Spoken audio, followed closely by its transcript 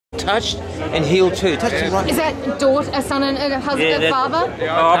touched and healed too. Touched and right. Is that daughter, a son and a husband, father? Oh,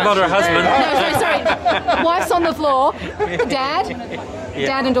 I'm not her husband. No, sorry. Wife's on the floor. Dad? Yeah.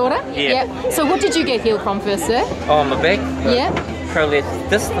 Dad and daughter? Yeah. Yep. So what did you get healed from first, sir? Oh, my back. Yeah. Prolapsed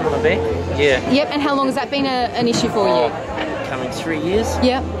disc on my back. Yeah. Yep. And how long has that been an issue for you? Coming 3 years.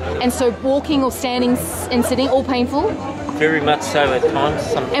 Yep. And so walking or standing and sitting, all painful? Very much so at times.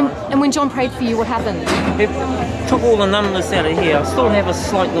 And when John prayed for you, what happened? It took all the numbness out of here. I still have a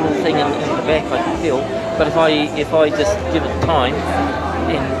slight little thing in the back I can feel, but if I just give it time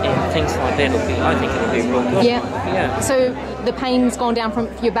and things like that, I think it'll be real good. Yeah. Yeah. So the pain's gone down from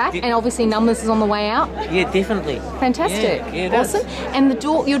your back, and obviously numbness is on the way out. Yeah, definitely. Fantastic. Yeah, it awesome. is. And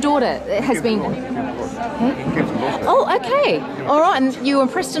your daughter has been. Oh, okay. All right. And you were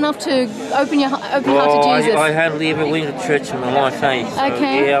impressed enough to open your heart to Jesus. I hardly ever went to church in my life, eh? So,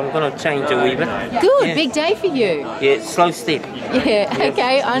 Okay. yeah, I'm going to change a wee bit. Good. Yeah. Big day for you. Yeah, slow step. Yeah.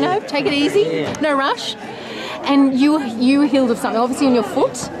 Okay. I know. Take it easy. Yeah. No rush. And you healed of something, obviously on your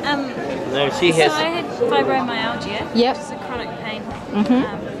foot. No, she has. So I had fibromyalgia, Yep. which is a chronic pain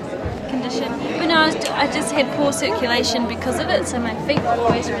condition. But no, I just had poor circulation because of it, so my feet were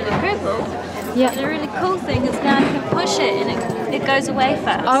always really crippled. Yeah. The really cool thing is now I can push it and it goes away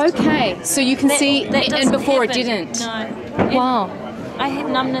fast. Okay. So you can see, That and doesn't before happen. it didn't. No. Wow. I had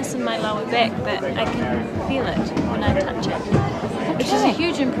numbness in my lower back, but I can feel it when I touch it. Which is a Okay.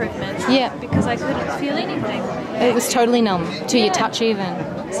 huge improvement. Yeah. Because I couldn't feel anything. It was totally numb to your touch even.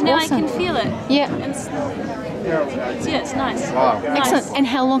 So now Awesome. I can feel it. Yeah. And it's nice. Excellent. Nice. And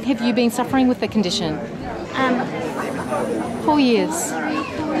how long have you been suffering with the condition? 4 years.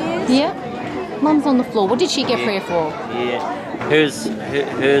 4 years. Yeah. Mum's on the floor. What did she get prayer for? Yeah. Hers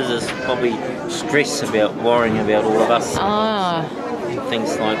is probably stress about worrying about all of us. Ah.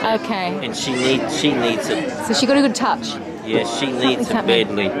 Things like that. Okay. And she needs it. So she got a good touch. Yeah, she needs it happening.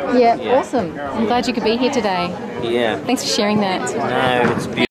 badly. Yeah. Yeah. Awesome. I'm glad you could be here today. Yeah. Thanks for sharing that. No, it's beautiful.